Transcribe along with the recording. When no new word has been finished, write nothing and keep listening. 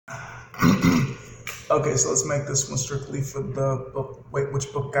Okay, so let's make this one strictly for the book. Wait,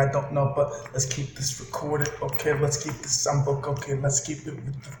 which book? I don't know, but let's keep this recorded. Okay, let's keep this on book. Okay, let's keep it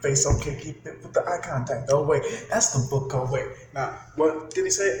with the face. Okay, keep it with the eye contact. Oh, wait, that's the book. Oh, wait. Now, what did he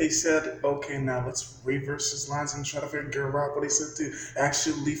say? He said, okay, now let's reverse his lines and try to figure out what he said to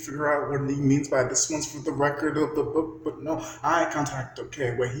actually figure out what he means by this one's for the record of the book, but no, eye contact.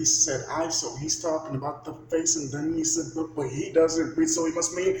 Okay, wait, he said I, so he's talking about the face, and then he said book, but he doesn't read, so he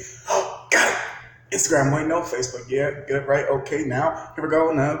must mean, oh, got it. Instagram, wait, no Facebook. Yeah, get it right. Okay, now here we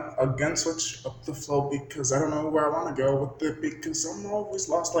go. Now again, switch up the flow because I don't know where I want to go with it because I'm always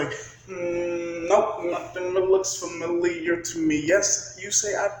lost. Like, nope, nothing that looks familiar to me. Yes, you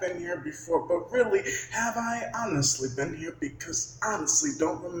say I've been here before, but really, have I honestly been here? Because honestly,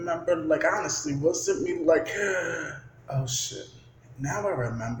 don't remember. Like, honestly, was it me? Like, oh shit. Now I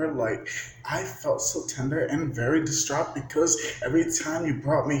remember, like, I felt so tender and very distraught because every time you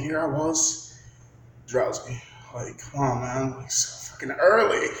brought me here, I was drowsy. Like, come on, man. Like, so fucking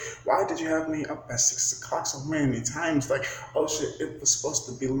early. Why did you have me up at 6 o'clock so many times? Like, oh shit, it was supposed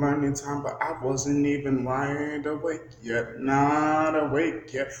to be learning time, but I wasn't even wide awake yet. Not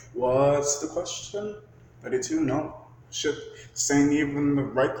awake yet. What's the question? 32? No. Shit. This ain't even the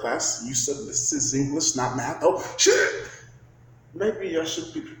right class. You said this is English, not math. Oh, shit! Maybe I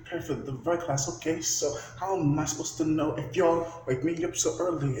should be prepared for the right class. Okay, so how am I supposed to know if y'all wake me up so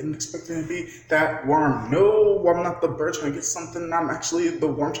early and expecting to be that worm? No, I'm not the bird trying to get something. I'm actually the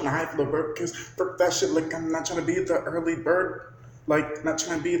worm trying to hide from the bird because fuck that shit. Like, I'm not trying to be the early bird. Like, not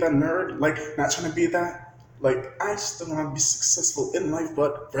trying to be that nerd. Like, not trying to be that. Like, I still want to be successful in life,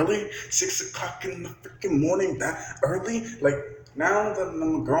 but really? 6 o'clock in the freaking morning, that early? Like, now that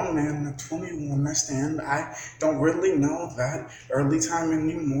I'm a grown man, at 21, I stand, I don't really know that early time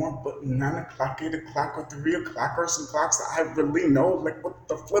anymore, but 9 o'clock, 8 o'clock, or 3 o'clock, or some clocks that I really know, like what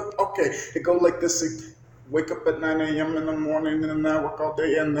the flip? Okay, it go like this. Wake up at 9 a.m. in the morning and then I work all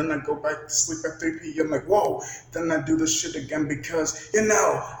day and then I go back to sleep at 3 p.m. Like, whoa, then I do this shit again because,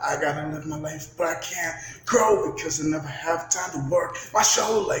 I gotta live my life, but I can't grow because I never have time to work my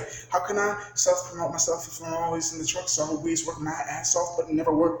show. Like, how can I self-promote myself if I'm always in the truck? So always working my ass off, but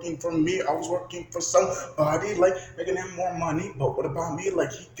never working for me. I was working for somebody, like, making him more money, but what about me?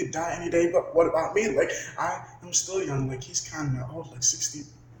 Like, he could die any day, but what about me? Like, I am still young, like, he's kind of old, like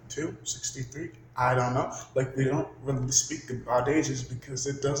 62, 63. I don't know. Like, we don't really speak about ages because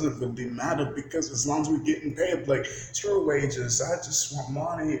it doesn't really matter because as long as we're getting paid, like, screw wages. I just want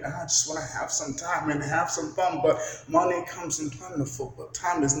money. I just want to have some time and have some fun. But money comes in plentiful, but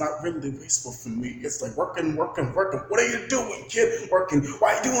time is not really wasteful for me. It's like working, working, working. What are you doing, kid? Working.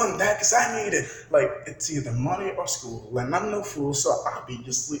 Why are you doing that? Because I need it. Like, it's either money or school. And I'm no fool, so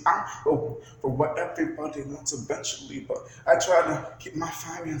obviously I'm open for what everybody wants eventually. But I try to keep my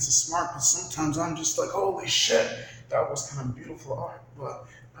finances smart, but sometimes I'm just like, holy shit, that was kind of beautiful art, but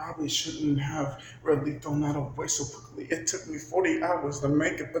probably shouldn't have really thrown that away so quickly. It took me 40 hours to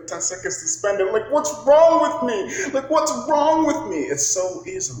make it, but 10 seconds to spend it. Like, what's wrong with me? Like, what's wrong with me? It's so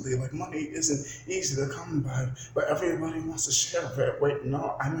easily, like, money isn't easy to come by, but everybody wants to share of it. Wait,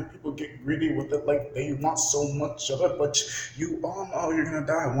 no, I mean, people get greedy with it, like, they want so much of it, but you all know you're gonna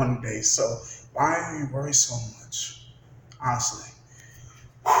die one day, so why you worry so much? Honestly.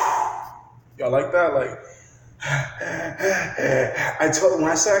 Y'all like that? Like, when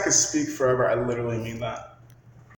I say I could speak forever, I literally mean that.